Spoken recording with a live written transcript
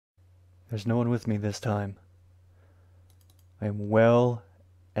There's no one with me this time. I am well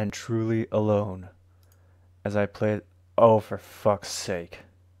and truly alone as I play. Oh, for fuck's sake.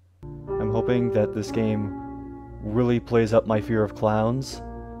 I'm hoping that this game really plays up my fear of clowns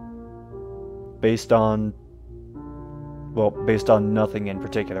based on nothing in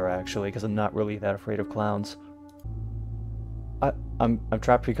particular, actually, because I'm not really that afraid of clowns. I'm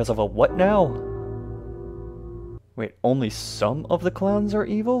trapped because of a what now? Wait, only some of the clowns are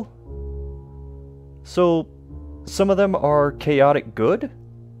evil? So, some of them are chaotic good?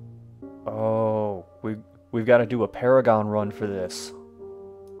 Oh, we've got to do a Paragon run for this.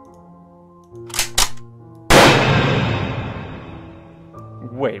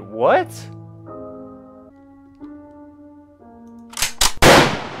 Wait, what?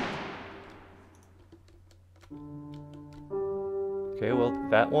 Okay, well,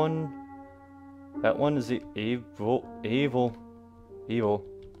 that one is evil.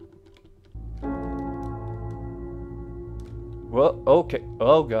 Well, okay.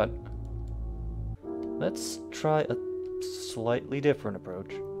 Oh, God. Let's try a slightly different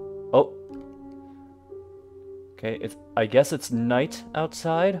approach. Oh. Okay, I guess it's night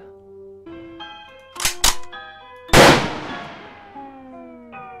outside.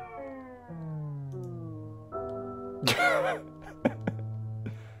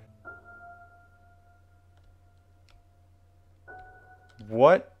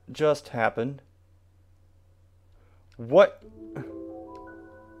 What just happened? What?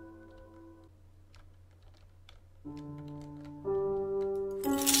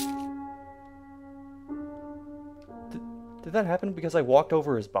 Did that happen because I walked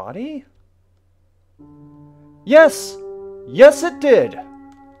over his body? Yes! Yes, it did!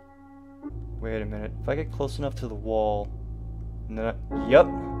 Wait a minute. If I get close enough to the wall... And then Yep.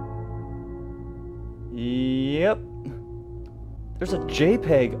 Yep. There's a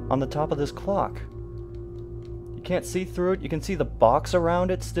JPEG on the top of this clock. You can't see through it. You can see the box around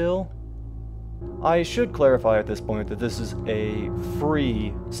it still. I should clarify at this point that this is a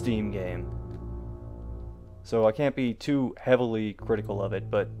free Steam game. So I can't be too heavily critical of it,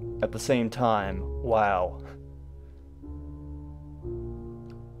 but at the same time, wow.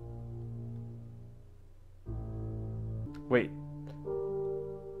 Wait.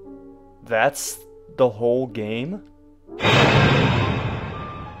 That's the whole game?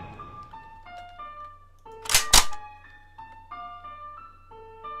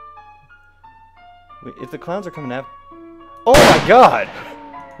 Wait, if the clowns are coming after... Oh my god!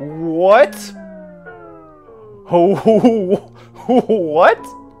 What? What?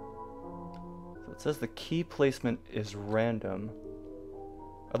 So it says the key placement is random.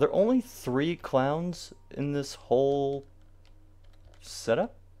 Are there only 3 clowns in this whole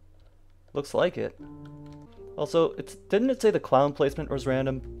setup? Looks like it. Also, didn't it say the clown placement was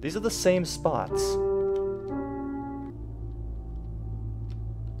random? These are the same spots.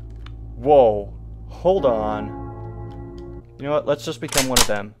 Whoa. Hold on. You know what? Let's just become one of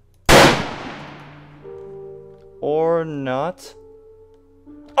them. Or not.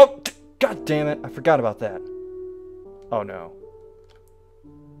 Oh, god damn it. I forgot about that. Oh no.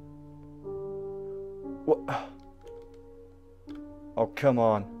 What? Oh, come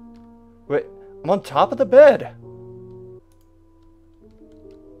on. Wait, I'm on top of the bed.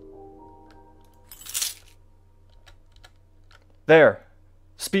 There.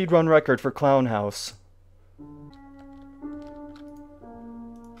 Speedrun record for Clown House.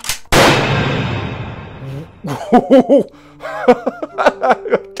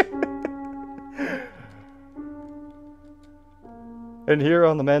 And here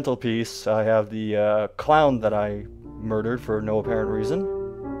on the mantelpiece, I have the clown that I murdered for no apparent reason.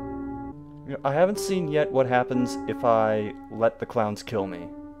 You know, I haven't seen yet what happens if I let the clowns kill me.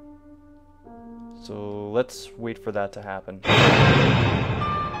 So let's wait for that to happen.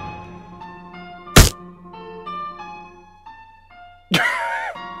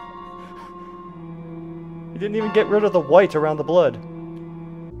 He didn't even get rid of the white around the blood.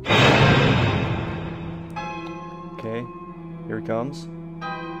 Okay, here he comes.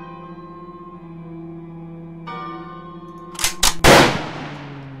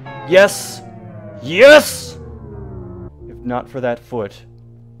 Yes! Yes! If not for that foot,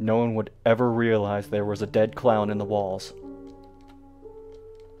 no one would ever realize there was a dead clown in the walls.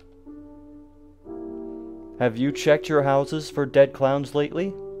 Have you checked your houses for dead clowns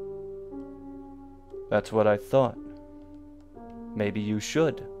lately? That's what I thought. Maybe you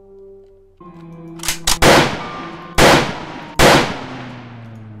should.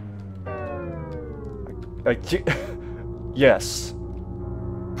 Yes.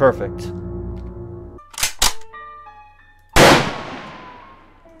 Perfect.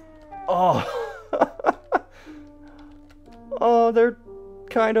 Oh. Oh, they're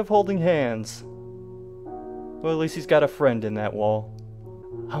kind of holding hands. Well, at least he's got a friend in that wall.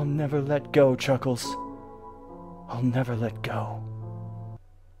 I'll never let go, Chuckles. I'll never let go.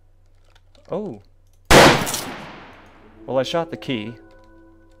 Oh. Well, I shot the key.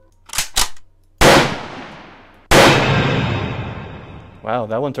 Wow,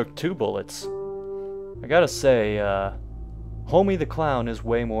 that one took 2 bullets. I gotta say, Homie the Clown is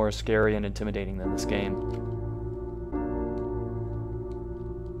way more scary and intimidating than this game.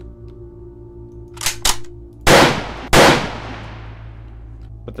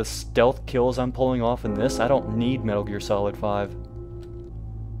 With the stealth kills I'm pulling off in this, I don't need Metal Gear Solid 5.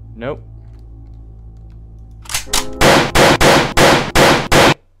 Nope.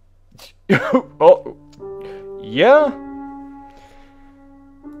 Oh, yeah?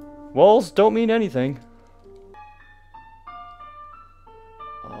 Walls don't mean anything.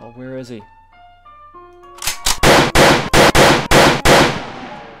 Oh, where is he?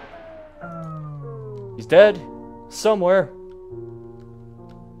 He's dead. Somewhere.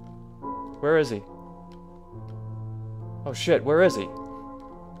 Where is he? Oh shit, where is he?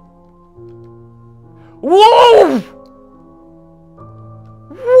 Whoa!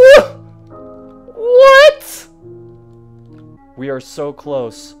 What? We are so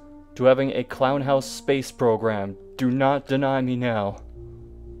close to having a Clown House space program. Do not deny me now.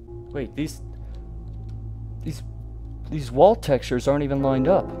 Wait, these wall textures aren't even lined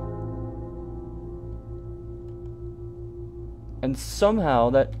up. And somehow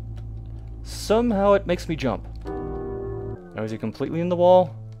it makes me jump. Now is he completely in the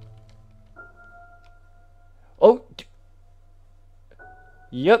wall? Oh!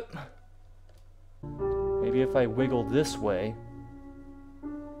 Yep. Maybe if I wiggle this way.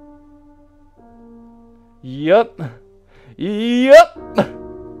 Yep. Yep!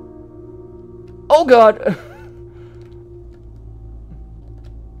 Oh god!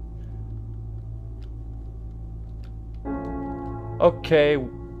 Okay,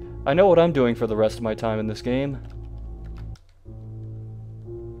 I know what I'm doing for the rest of my time in this game.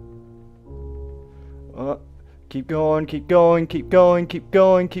 Keep going, keep going, keep going, keep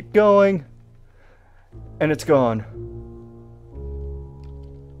going, keep going. And it's gone.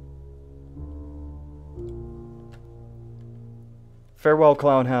 Farewell,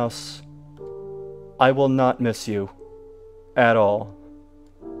 Clown House. I will not miss you. At all.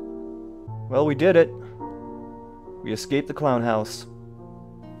 Well, we did it. We escaped the Clown House.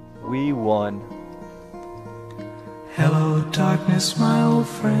 We won. Hello, darkness, my old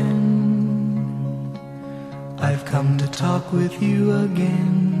friend. I've come to talk with you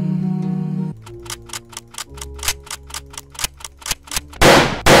again.